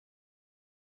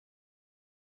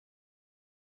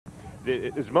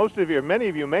As many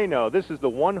of you may know, this is the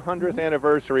 100th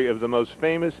anniversary of the most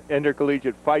famous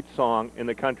intercollegiate fight song in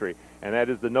the country, and that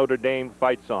is the Notre Dame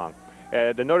fight song.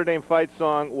 The Notre Dame fight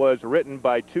song was written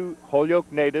by two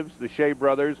Holyoke natives, the Shea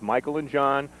brothers, Michael and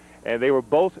John, and they were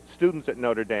both students at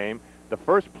Notre Dame. The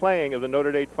first playing of the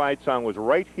Notre Dame fight song was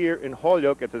right here in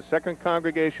Holyoke at the Second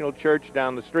Congregational Church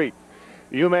down the street.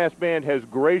 The UMass Band has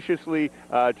graciously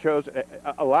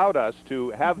allowed us to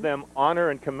have them honor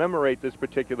and commemorate this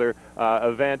particular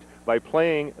event by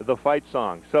playing the fight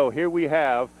song. So here we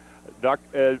have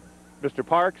Mr.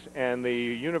 Parks and the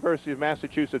University of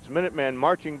Massachusetts Minutemen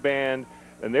Marching Band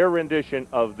and their rendition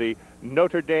of the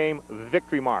Notre Dame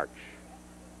Victory March.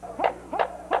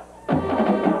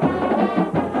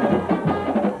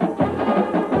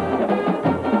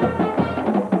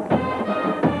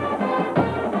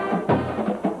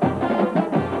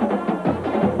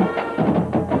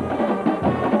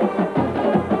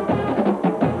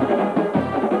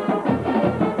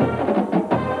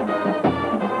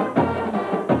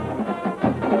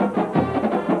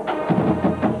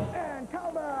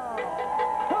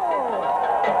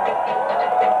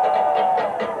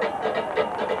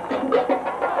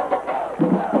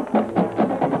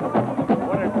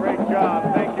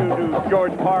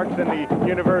 George Parks and the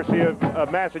University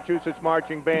of Massachusetts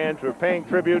Marching Band for paying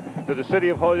tribute to the city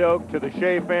of Holyoke, to the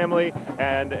Shea family,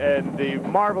 and the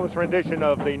marvelous rendition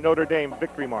of the Notre Dame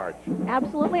Victory March.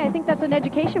 Absolutely. I think that's an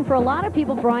education for a lot of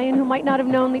people, Brian, who might not have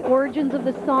known the origins of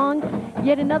the song.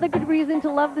 Yet another good reason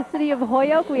to love the city of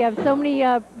Holyoke. We have so many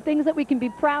things that we can be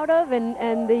proud of,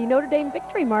 and the Notre Dame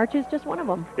Victory March is just one of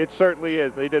them. It certainly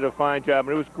is. They did a fine job,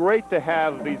 and it was great to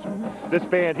have this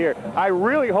band here. I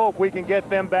really hope we can get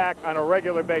them back on a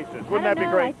regular basis. Wouldn't that be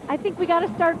great? I think we got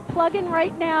to start plugging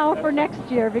right now for next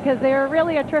year, because they're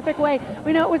really a terrific way.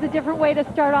 We know it was a different way to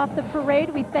start off the parade.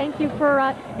 We thank you for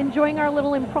enjoying our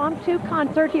little impromptu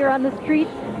concert here on the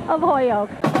streets of Holyoke.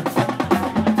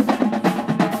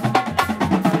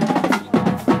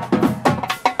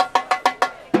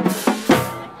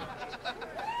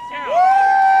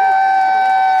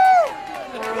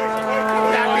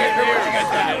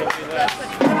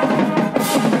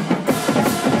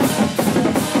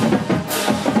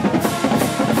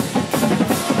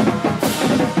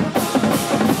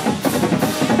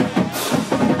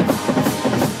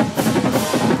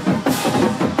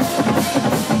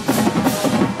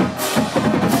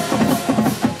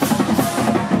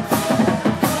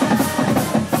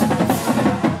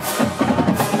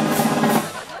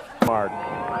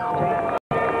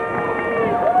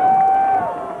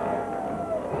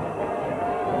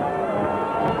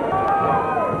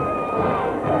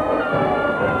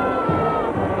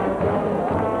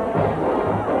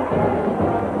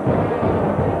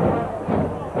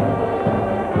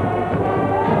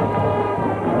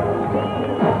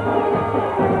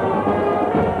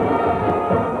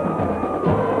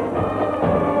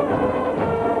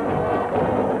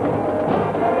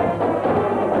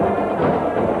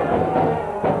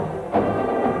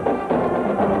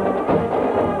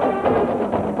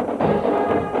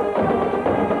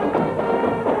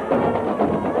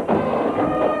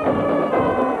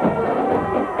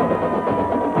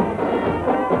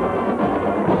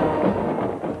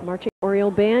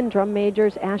 Band, drum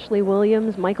majors Ashley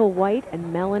Williams, Michael White,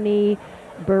 and Melanie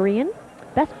Burian.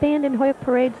 Best band in Holyoke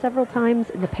Parade several times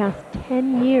in the past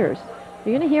 10 years.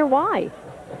 You're going to hear why.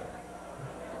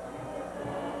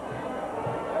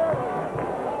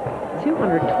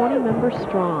 220 members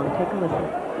strong. Take a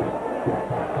listen.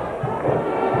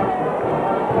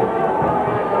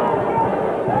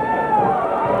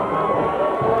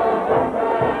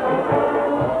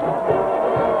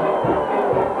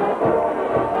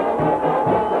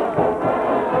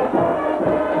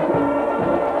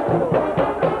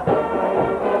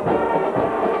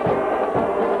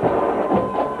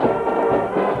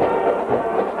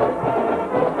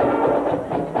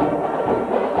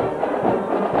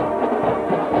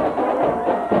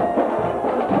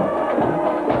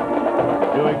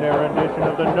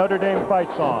 Of the Notre Dame fight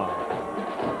song.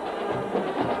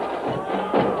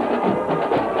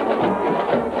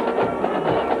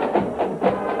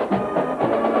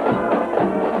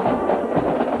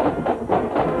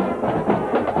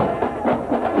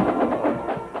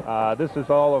 This is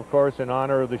all, of course, in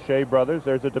honor of the Shea brothers.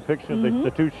 There's a depiction of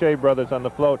the two Shea brothers on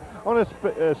the float. I want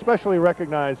to especially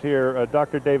recognize here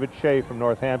Dr. David Shea from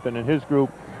Northampton and his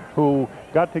group, who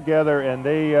got together and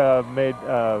they made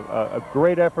a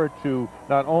great effort to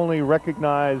not only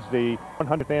recognize the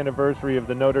 100th anniversary of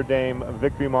the Notre Dame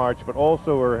Victory March, but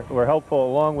also were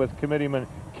helpful, along with committeeman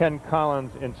Ken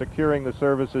Collins in securing the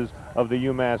services of the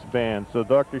UMass Band. So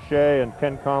Dr. Shea and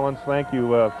Ken Collins, thank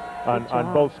you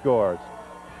on both scores.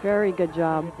 Very good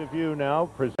job. Interview now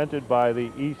presented by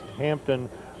the East Hampton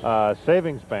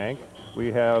Savings Bank.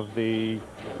 We have the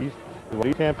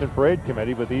East Hampton Parade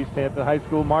Committee with the East Hampton High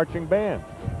School Marching Band.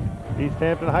 East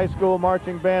Hampton High School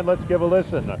Marching Band, let's give a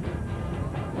listen.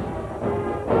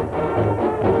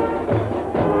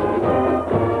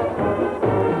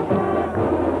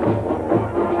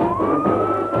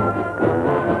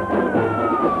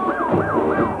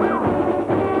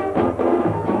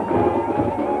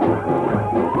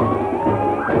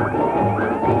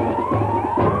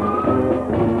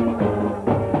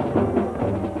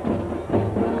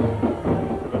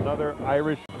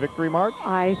 Irish Victory March?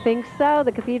 I think so.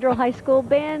 The Cathedral High School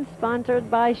Band, sponsored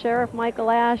by Sheriff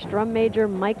Michael Ash, Drum Major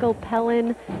Michael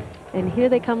Pellin. And here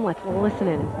they come. Let's listen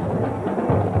in.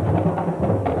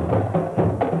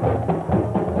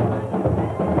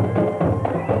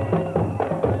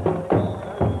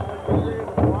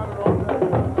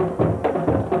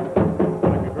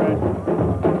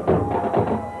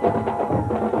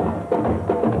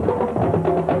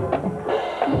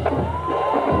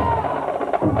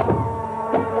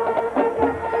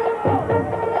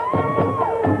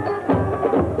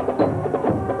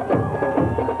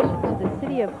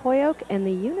 Of Holyoke and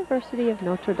the University of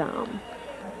Notre Dame,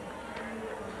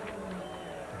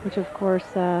 which of course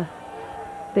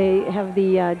they have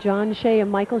the John Shea and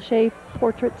Michael Shea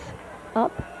portraits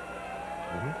up.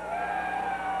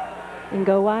 And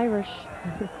go Irish.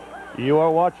 You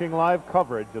are watching live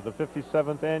coverage of the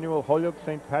 57th Annual Holyoke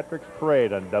St. Patrick's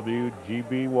Parade on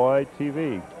WGBY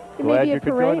TV. It may be a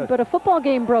parade, but a football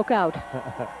game broke out.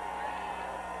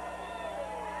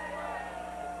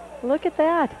 Look at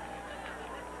that.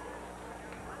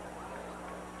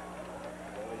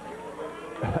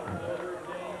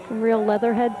 Some real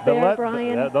leatherheads there,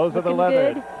 Brian. Yeah, those are the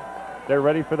leatherheads. Good. They're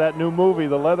ready for that new movie,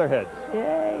 The Leatherheads.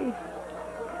 Yay.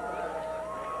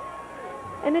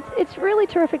 And it's really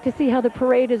terrific to see how the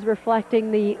parade is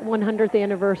reflecting the 100th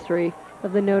anniversary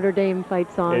of the Notre Dame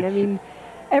fight song. I mean,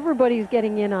 everybody's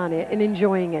getting in on it and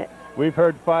enjoying it. We've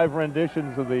heard 5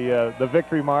 renditions of the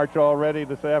Victory March already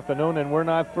this afternoon, and we're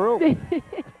not through.